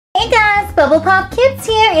Bubble Pop Kids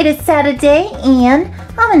here. It is Saturday and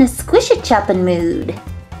I'm in a squishy chopping mood.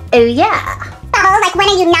 Oh yeah. Bubble, like when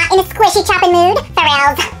are you not in a squishy chopping mood? For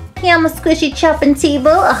reals. Here on my squishy chopping table.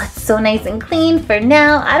 Oh, it's so nice and clean for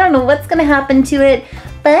now. I don't know what's gonna happen to it,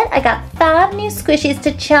 but I got 5 new squishies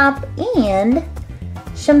to chop and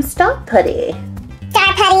some Star Putty.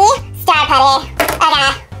 Star Putty? Star Putty.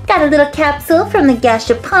 Okay. Got a little capsule from the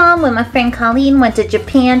Gashapon. When my friend Colleen went to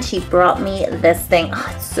Japan, she brought me this thing.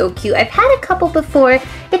 Oh, it's so cute. I've had a couple before.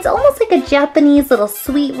 It's almost like a Japanese little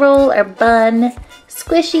sweet roll or bun.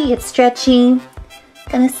 Squishy, it's stretchy.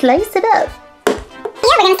 Gonna slice it up. Yeah,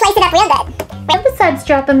 we're gonna slice it up real good. And besides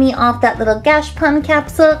dropping me off that little Gashapon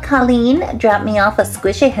capsule, Colleen dropped me off a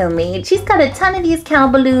Squishy homemade. She's got a ton of these cow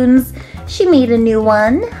balloons. She made a new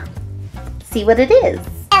one. See what it is.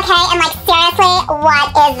 Okay, and like seriously, what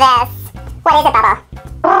is this? What is it, Bubble?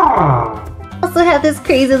 Also have this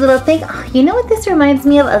crazy little thing. Oh, you know what this reminds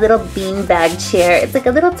me of? A little beanbag chair. It's like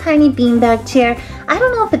a little tiny beanbag chair. I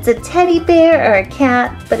don't know if it's a teddy bear or a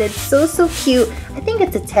cat, but it's so cute. I think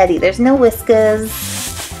it's a teddy. There's no whiskers.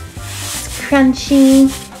 It's crunchy.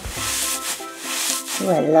 Oh,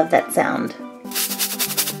 I love that sound.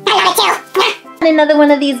 I love it too. Another one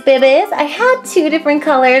of these babies. I had 2 different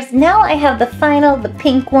colors. Now I have the final, the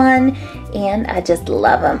pink one, and I just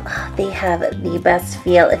love them. They have the best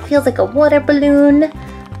feel. It feels like a water balloon,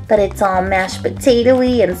 but it's all mashed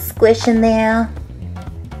potato-y and squish in there.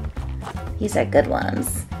 These are good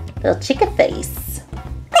ones. Little chicken face.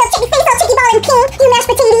 Little chicken face, little chicky ball in pink. You mashed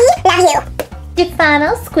potato. Love you. The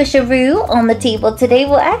final squisharoo on the table today.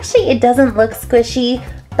 Well, actually, it doesn't look squishy,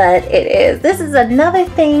 but it is. This is another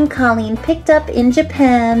thing Colleen picked up in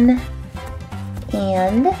Japan.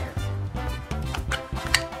 And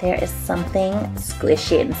there is something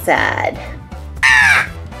squishy inside.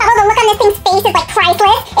 Oh, the look on this thing's face is like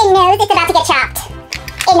priceless. It knows it's about to get chopped.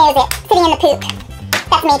 It knows it. Sitting in the poop.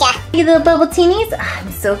 That's major. You little bubble teenies,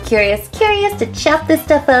 I'm so curious to chop this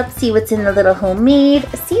stuff up, see what's in the little homemade,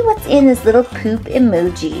 see what's in this little poop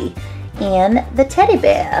emoji, and the teddy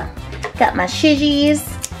bear. Got my shizhies.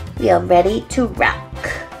 We are ready to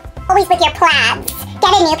rock. Always with your plaids.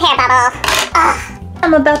 Get a new pair, Bubble. Ugh.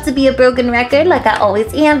 I'm about to be a broken record like I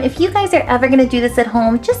always am. If you guys are ever gonna do this at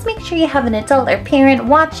home, just make sure you have an adult or parent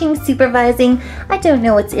watching, supervising. I don't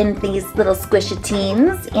know what's in these little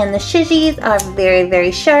squishy-teens. And the shizhies are very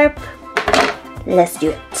sharp. Let's do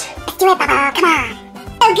it. Let's do it, Bubble. Come on.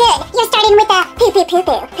 Oh good. You're starting with the poo-poo.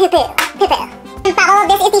 Bubble,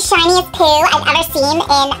 this is the shiniest poo I've ever seen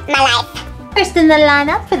in my life. First in the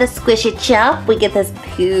lineup for the squishy chop, we get this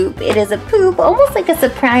poop. It is a poop, almost like a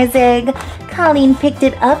surprise egg. Colleen picked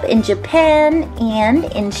it up in Japan and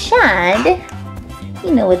inside,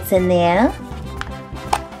 you know what's in there.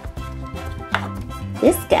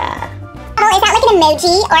 This guy. Oh, is that like an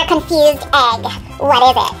emoji or a confused egg? What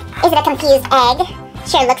is it? Is it a confused egg?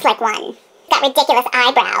 Sure looks like one. Got ridiculous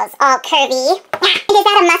eyebrows, all curvy. Is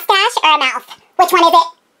that a mustache or a mouth? Which one is it?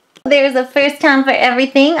 There's a first time for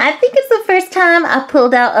everything. I think it's the first time I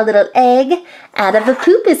pulled out a little egg out of a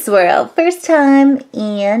poopy swirl. First time,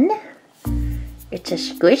 and it's a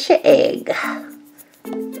squishy egg.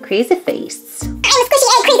 Crazy face. I'm a squishy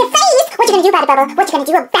egg, crazy face! What you gonna do about it, Bubble? What you gonna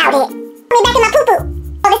do about it? Put me back in my poo-poo.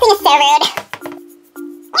 Oh, this thing is so rude.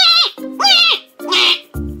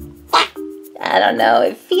 I don't know.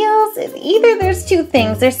 It feels, either there's 2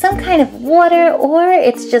 things. There's some kind of water or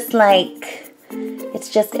it's just like, it's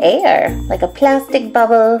just air, like a plastic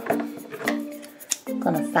bubble. I'm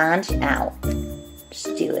gonna find you out.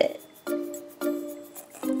 Just do it.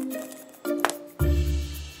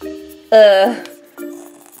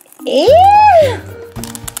 Ew!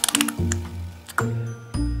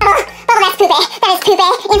 Oh, that's poopy. That is poopy.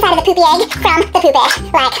 Inside of the poopy egg from the poopy.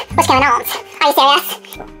 Like, what's going on? Are you serious?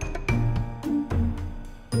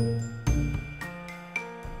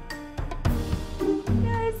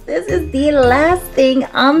 This is the last thing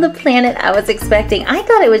on the planet I was expecting. I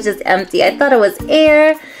thought it was just empty. I thought it was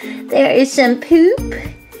air. There is some poop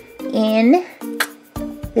in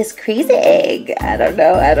this crazy egg. I don't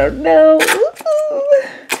know. Ooh.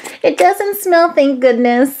 It doesn't smell, thank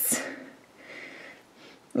goodness.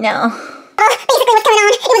 No. Oh, basically what's going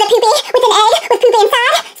on, it was a poopy with an egg with poopy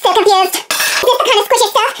inside. So confused. Is this the kind of squishy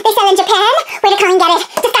stuff they sell in Japan? Where did Colleen get it?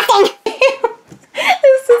 Disgusting.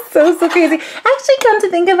 This is so crazy. Actually, come to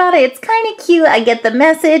think about it, it's kind of cute. I get the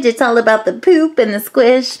message. It's all about the poop and the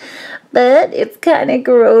squish, but it's kind of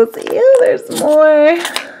gross. Ew, there's more.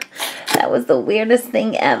 That was the weirdest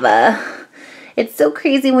thing ever. It's so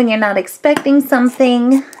crazy when you're not expecting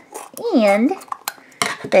something, and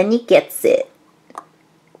then you gets it.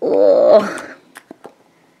 Oh,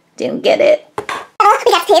 didn't get it. Oh,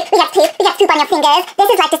 we got poop, we got poop, we got soup on your fingers. This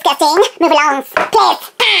is like disgusting. Move along, please.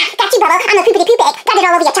 Got you, Bubble. I'm the poopity poop egg. Got it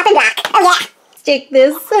all over your chopping block. Oh yeah. Stick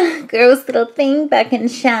this gross little thing back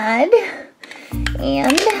inside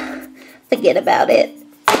and forget about it.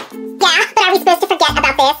 Yeah, but are we supposed to forget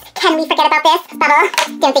about this? Can we forget about this, Bubble?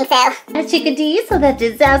 Don't think so. Chickadee, so that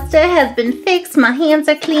disaster has been fixed. My hands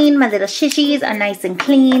are clean. My little shishies are nice and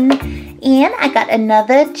clean. And I got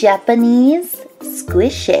another Japanese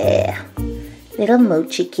squishy little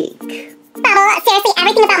mochi cake. Bubble, seriously,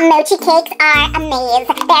 everything about mochi cakes are amazing.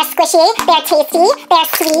 They're squishy, they're tasty, they're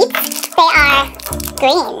sweet, they are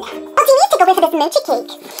green. What do you need to go with this mochi cake?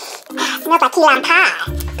 Smells like key lime pie.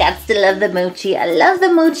 Gots to love the mochi. I love the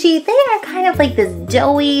mochi. They are kind of like this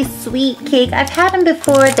doughy, sweet cake. I've had them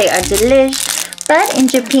before. They are delish. But in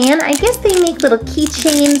Japan, I guess they make little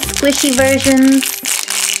keychain squishy versions.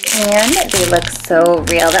 And they look so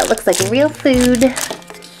real. That looks like real food.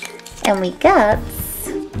 And we got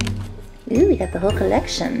the whole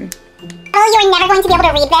collection. Oh, you're never going to be able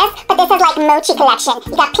to read this, but this is like mochi collection.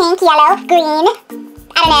 You got pink, yellow, green,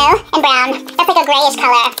 I don't know, and brown. That's like a grayish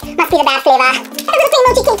color. Must be the bad flavor. I have a little plain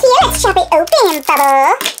mochi cake here. Let's chop it open,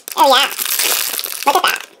 Bubble. Oh yeah. Look at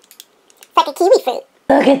that. It's like a kiwi fruit.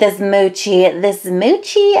 Look at this mochi. This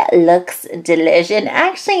mochi looks delicious. And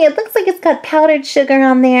actually, it looks like it's got powdered sugar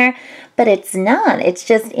on there, but it's not. It's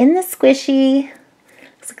just in the squishy.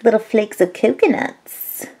 Looks like little flakes of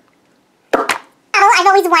coconuts. Oh, I've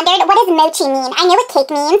always wondered, what does mochi mean? I know what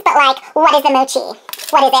cake means, but like, what is a mochi?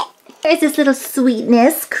 What is it? There's this little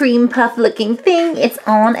sweetness, cream puff looking thing. It's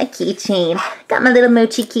on a keychain. Got my little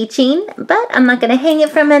mochi keychain, but I'm not going to hang it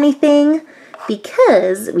from anything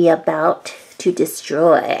because we are about to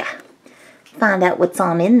destroy. Find out what's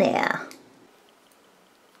on in there.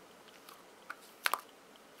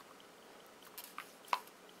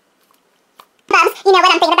 Bubs, you know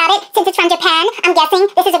what I'm thinking about it? Since it's from Japan, I'm guessing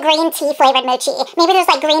this is a green tea flavored mochi. Maybe there's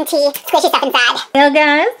like green tea squishy stuff inside. Well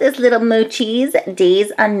guys, this little mochi's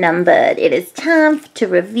days are numbered. It is time to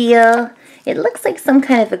reveal. It looks like some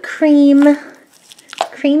kind of a creamy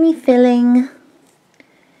filling.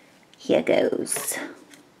 Here goes.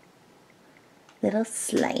 Little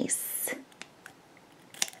slice.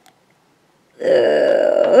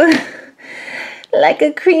 Ugh. Like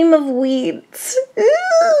a cream of wheat.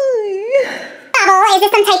 Ooh. Bubble, is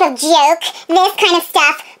this some type of joke? This kind of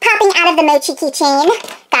stuff popping out of the mochi keychain?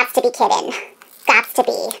 Gots to be kidding. Gots to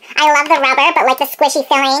be. I love the rubber, but like the squishy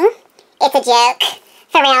filling, it's a joke.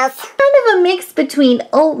 For reals. Kind of a mix between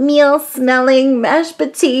oatmeal smelling, mashed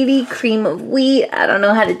potato, cream of wheat. I don't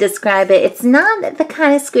know how to describe it. It's not the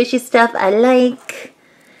kind of squishy stuff I like.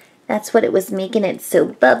 That's what it was making it so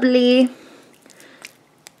bubbly.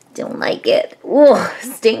 Don't like it. Ooh,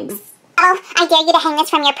 stinks. Oh, I dare you to hang this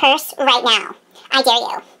from your purse right now. I dare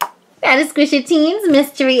you. That is Squishy Teens.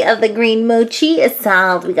 Mystery of the green mochi is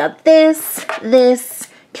solved. We got this,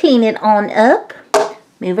 clean it on up,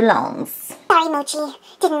 move along. Sorry, Mochi.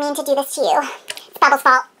 Didn't mean to do this to you. It's Bubble's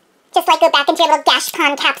fault. Just like go back into your little gash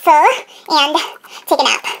pond capsule and take a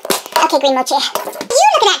nap. Okay, green mochi. You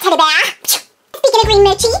looking at teddy bear? Speaking of green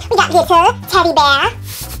mochi, we got little teddy bear.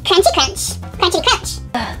 Crunchy crunch. Crunchy crunch.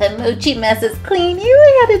 The mochi mess is clean. You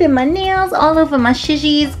had it in my nails, all over my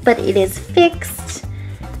shishies, but it is fixed.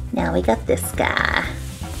 Now we got this guy.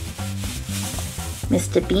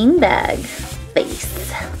 Mr. Beanbag Face.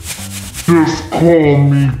 Just call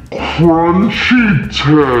me Crunchy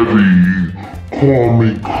Teddy. Call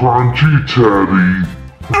me Crunchy Teddy.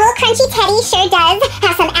 Oh, Crunchy Teddy sure does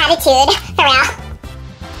have some attitude, for real.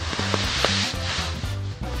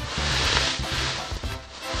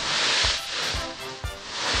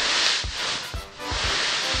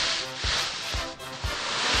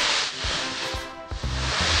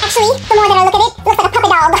 Actually, the more that I look at it, looks like a puppy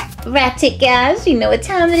dog. Ratchet guys, you know what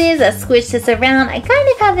time it is. I switched this around. I kind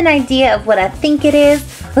of have an idea of what I think it is.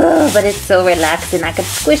 Oh, but it's so relaxing. I could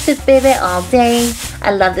squish this baby all day.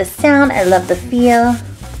 I love the sound. I love the feel.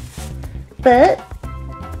 But,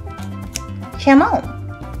 come on.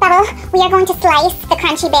 Bubble, we are going to slice the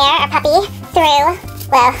Crunchy Bear, or puppy, through,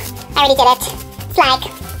 well, I already did it. It's like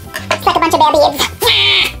a bunch of bear beads.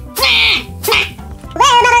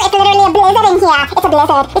 Whoa, Bubble, it's literally a blizzard in here. It's a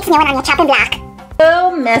blizzard. It's snowing on your chopping block.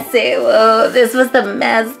 So messy. Whoa, this was the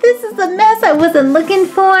mess. This is the mess I wasn't looking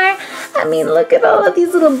for. I mean, look at all of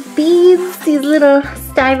these little beads, these little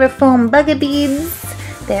styrofoam bugger beads.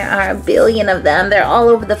 There are a billion of them. They're all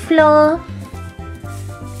over the floor.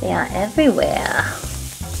 They are everywhere.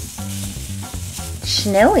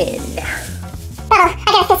 Snowing. Bubble, I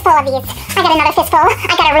got a fistful of these. I got another fistful.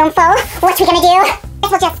 I got a room full. What we gonna do?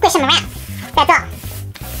 Guess we'll just squish them around. That's all.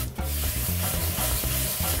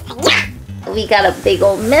 Yeah. We got a big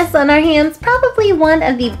old mess on our hands. Probably one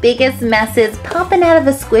of the biggest messes popping out of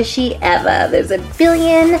a squishy ever. There's a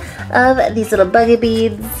billion of these little buggy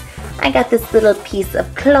beads. I got this little piece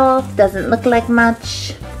of cloth. Doesn't look like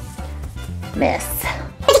much. Mess.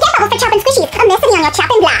 Did you get bubbles for chopping squishies? A mess on your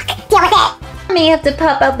chopping block. Deal with it. I may have to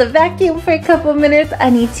pop out the vacuum for a couple minutes. I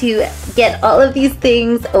need to get all of these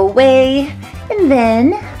things away, and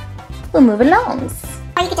then we'll move along.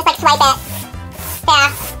 Or you could just like swipe it.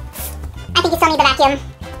 There. I think you still need the vacuum.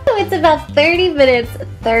 So it's about 30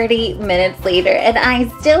 minutes later, and I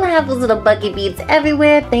still have those little buggy beads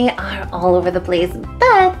everywhere. They are all over the place,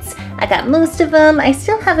 but I got most of them. I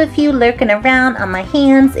still have a few lurking around on my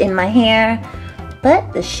hands, in my hair,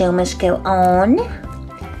 but the show must go on.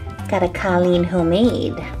 Got a Colleen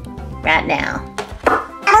homemade right now.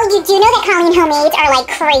 Oh, you do know that Colleen homemades are like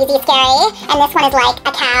crazy scary, and this one is like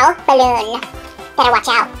a cow balloon. Better watch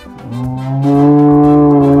out.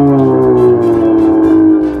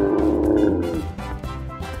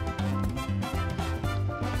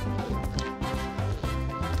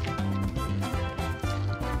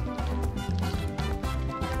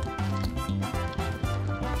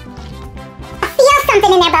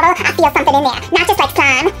 Something in there, Bubble. I feel something in there. Not just like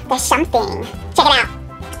slime. There's something. Check it out.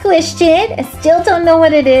 Squished it. I still don't know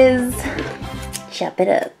what it is. Chop it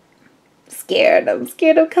up. Scared. I'm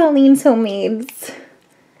scared of Colleen's homemades.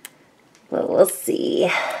 Well, we'll see.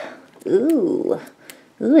 Ooh.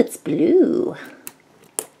 Ooh, it's blue.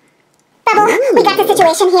 Bubble, we got the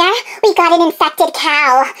situation here. We got an infected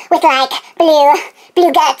cow with like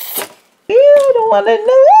blue guts. Ew, I don't want to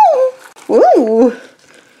know. Ooh.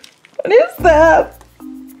 What is that?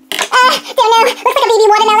 Don't know. Looks like a baby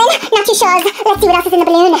watermelon. Not too sure. Let's see what else is in the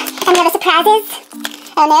balloon. Any other surprises?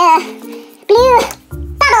 Oh no. Blue.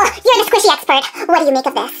 Bubble, you're the squishy expert. What do you make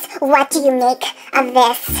of this? What do you make of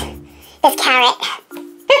this carrot?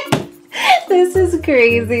 This is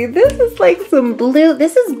crazy. This is like some blue.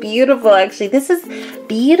 This is beautiful, actually. This is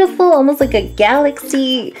beautiful, almost like a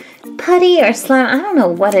galaxy putty or slime. I don't know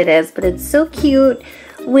what it is, but it's so cute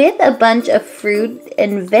with a bunch of fruit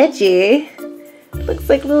and veggie. Looks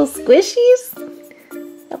like little squishies.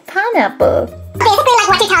 A pineapple. Basically like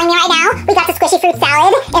what you're telling me right now. We got the squishy fruit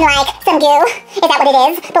salad and like some goo. Is that what it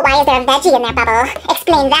is? But why is there a veggie in there, Bubble?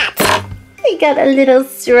 Explain that. We got a little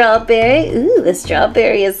strawberry. Ooh, the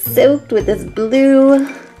strawberry is soaked with this blue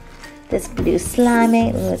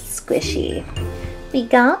slimy. Ooh, it's squishy. We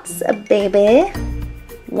got a baby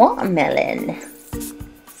watermelon.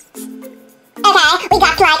 Okay, we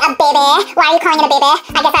got like a baby. Why are you calling it a baby?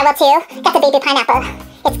 I guess I will too. Got the baby pineapple.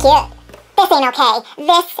 It's cute. This ain't okay.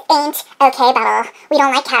 This ain't okay, Bubble. We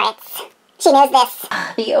don't like carrots. She knows this.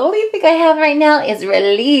 The only thing I have right now is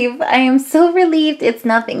relief. I am so relieved it's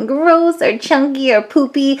nothing gross or chunky or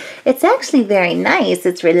poopy. It's actually very nice.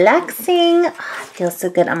 It's relaxing. It feels so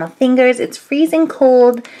good on my fingers. It's freezing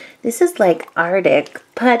cold. This is like Arctic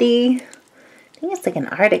putty. I think it's like an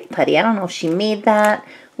Arctic putty. I don't know if she made that.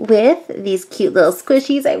 With these cute little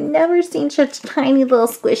squishies. I've never seen such tiny little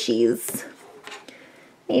squishies.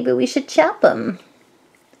 Maybe we should chop them.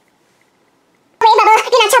 Wait, Bubble,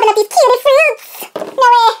 you're not chopping up these cutie fruits. No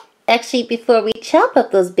way. Actually, before we chop up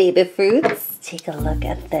those baby fruits, take a look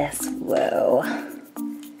at this. Whoa.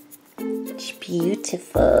 It's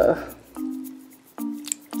beautiful.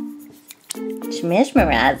 It's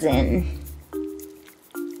mesmerizing.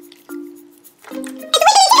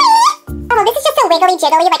 Oh, this is just so wiggly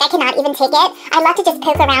jiggly, like I cannot even take it. I'd love to just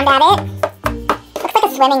poke around at it. Looks like a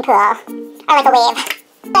swimming pool. Or like a wave.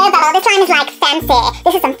 Oh, Bubble, this slime is like fancy.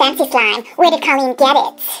 This is some fancy slime. Where did Colleen get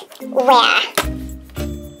it? Where?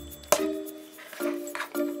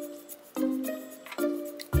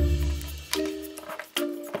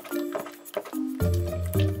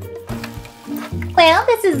 Well,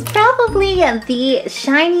 this is probably the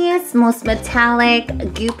shiniest, most metallic,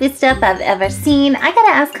 goopy stuff I've ever seen. I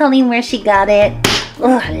gotta ask Colleen where she got it.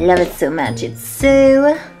 Oh, I love it so much. It's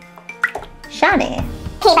so shiny.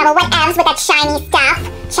 Hey, Bubble, what else with that shiny stuff?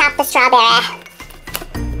 Chop the strawberry.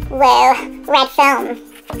 Whoa, red foam.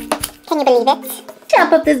 Can you believe it?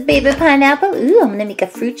 Chop up this baby pineapple. Ooh, I'm gonna make a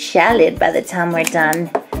fruit salad by the time we're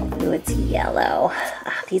done. Ooh, it's yellow.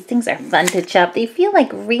 Oh, these things are fun to chop. They feel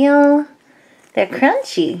like real, they're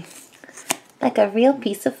crunchy. Like a real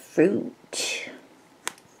piece of fruit.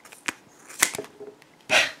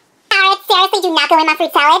 Carrots seriously do not go in my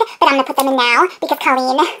fruit salad, but I'm gonna put them in now because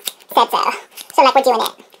Colleen said so. So like we're doing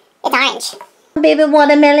it. It's orange. Baby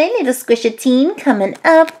watermelon, little squish-a-teen coming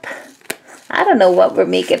up. I don't know what we're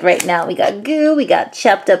making right now. We got goo, we got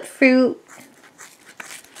chopped up fruit.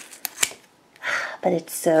 But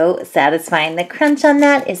it's so satisfying. The crunch on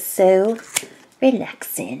that is so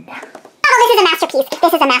relaxing. Oh, this is a masterpiece.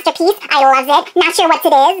 This is a masterpiece. I love it. Not sure what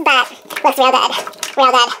it is, but looks real good.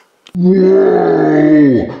 Real good.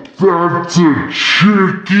 Whoa! That's a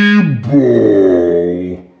chicky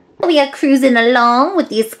ball! We are cruising along with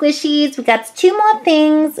these squishies. We got 2 more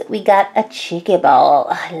things. We got a chicky ball.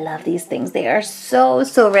 I love these things. They are so,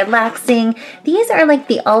 so relaxing. These are like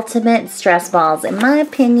the ultimate stress balls, in my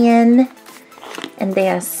opinion. And they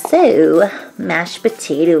are so mashed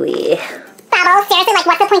potato-y. Bubble, seriously, like,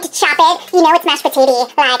 what's the point to chop it? You know it's mashed potato.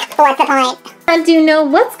 Like, what's the point? I do know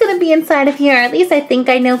what's going to be inside of here. At least I think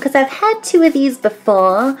I know, because I've had 2 of these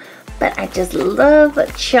before. But I just love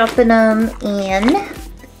chopping them and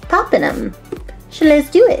popping them. So let's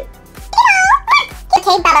do it.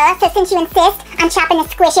 Okay, Bubba, so since you insist on chopping the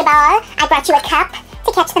squishy ball, I brought you a cup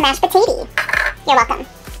to catch the mashed potato. You're welcome.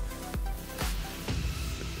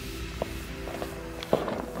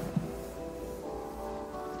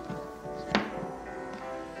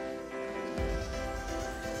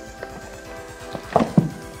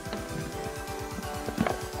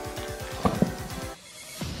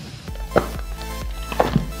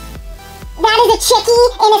 That is a chicky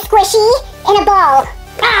in a squishy in a ball.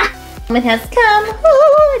 Ah! It has come.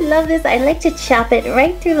 Oh, I love this. I like to chop it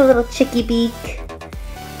right through the little chicky beak.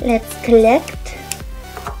 Let's collect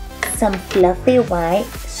some fluffy white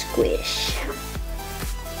squish.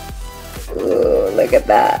 Oh, look at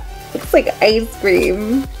that. Looks like ice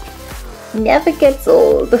cream. Never gets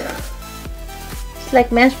old. It's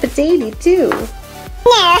like mashed potato too.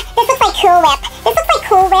 No, this looks like Cool Whip. This looks like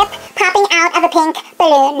Cool Whip popping out of a pink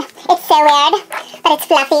balloon. It's so weird, but it's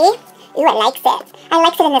fluffy. Ooh, I likes it. I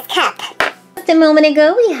likes it in this cup. Just a moment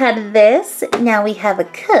ago we had this. Now we have a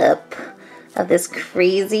cup of this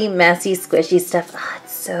crazy, messy, squishy stuff. Oh,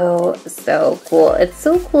 it's so, so cool. It's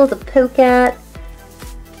so cool to poke at.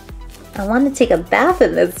 I want to take a bath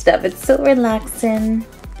in this stuff. It's so relaxing.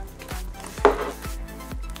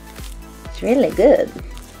 It's really good.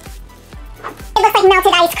 It looks like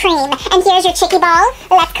melted ice cream. And here's your chicky ball.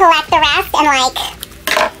 Let's collect the rest and, like,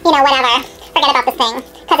 you know, whatever. Forget about this thing,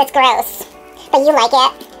 because it's gross. But you like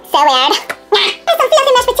it. So weird. There's some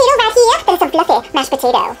fluffy mashed potato right here. There's some fluffy mashed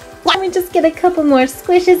potato. Yeah. Let me just get a couple more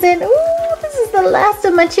squishes in. Ooh, this is the last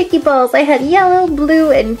of my chicky balls. I had yellow,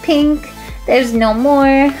 blue, and pink. There's no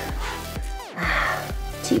more.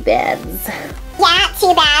 Too bads. Yeah,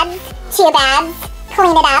 too bad. Too bad.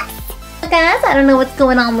 Clean it up. Guys, I don't know what's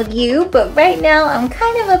going on with you, but right now I'm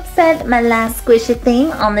kind of upset my last squishy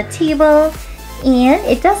thing on the table. And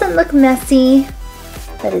it doesn't look messy,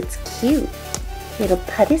 but it's cute. Little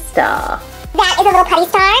putty star. That is a little putty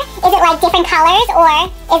star? Is it like different colors, or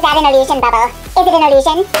is that an illusion, Bubba? Is it an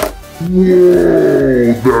illusion?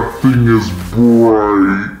 Whoa, that thing is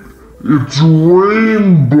bright. It's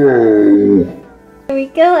rainbow. There we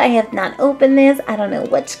go. I have not opened this. I don't know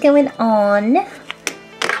what's going on.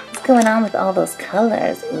 What's going on with all those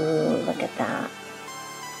colors? Ooh, look at that.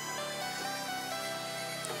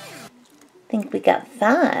 I think we got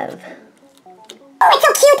 5. Oh, it's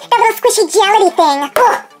so cute! That little squishy jelly thing.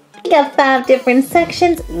 Oh. We got 5 different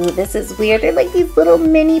sections. Ooh, this is weird. They're like these little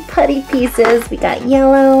mini putty pieces. We got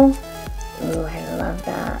yellow. Ooh, I love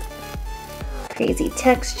that. Crazy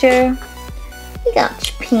texture. We got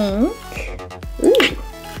pink. Ooh,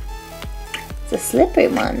 it's a slippery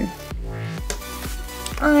one.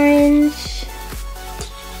 Orange.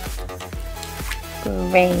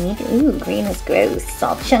 Green. Ooh, green is gross. It's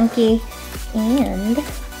all chunky. And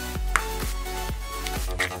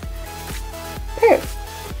purple.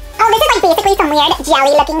 Oh, this is like basically some weird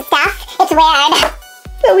jelly-looking stuff. It's weird.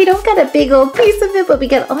 So we don't got a big old piece of it, but we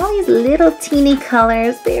got all these little teeny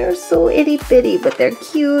colors. They are so itty-bitty, but they're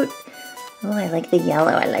cute. Oh, I like the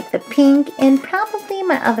yellow. I like the pink. And probably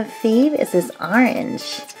my other fave is this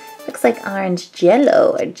orange. Looks like orange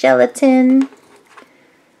jello or gelatin.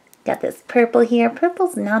 Got this purple here.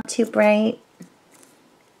 Purple's not too bright.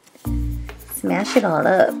 Smash it all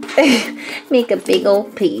up. Make a big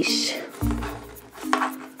old piece.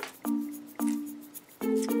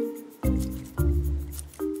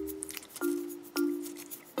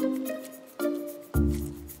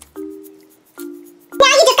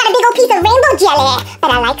 Piece of rainbow jelly,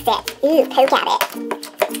 but I likes it. Ooh, poke at it.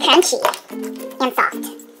 Crunchy and soft.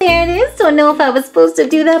 There it is. Don't know if I was supposed to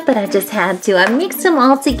do that, but I just had to. I mixed them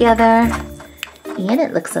all together, and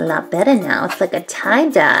it looks a lot better now. It's like a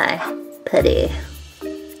tie-dye putty.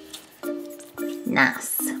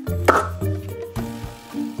 Nice.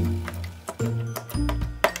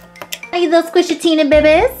 Alrighty, those Squishatina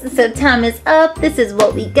babies. So time is up. This is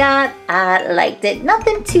what we got. I liked it.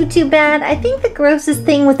 Nothing too bad. I think the grossest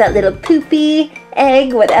thing was that little poopy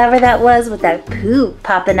egg, whatever that was, with that poop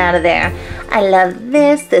popping out of there. I love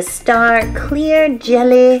this, the star clear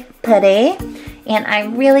jelly putty. And I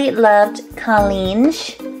really loved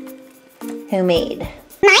Colleen's homemade.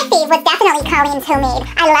 My fave was definitely Colleen's homemade.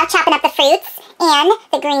 I love chopping up the fruits and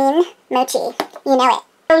the green mochi. You know it.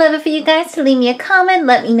 I'd love it for you guys to leave me a comment.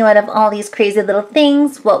 Let me know out of all these crazy little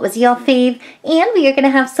things, what was your fave? And we are going to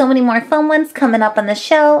have so many more fun ones coming up on the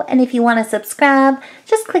show. And if you want to subscribe,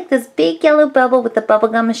 just click this big yellow bubble with the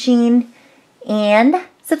bubblegum machine and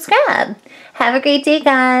subscribe. Have a great day,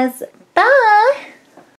 guys. Bye.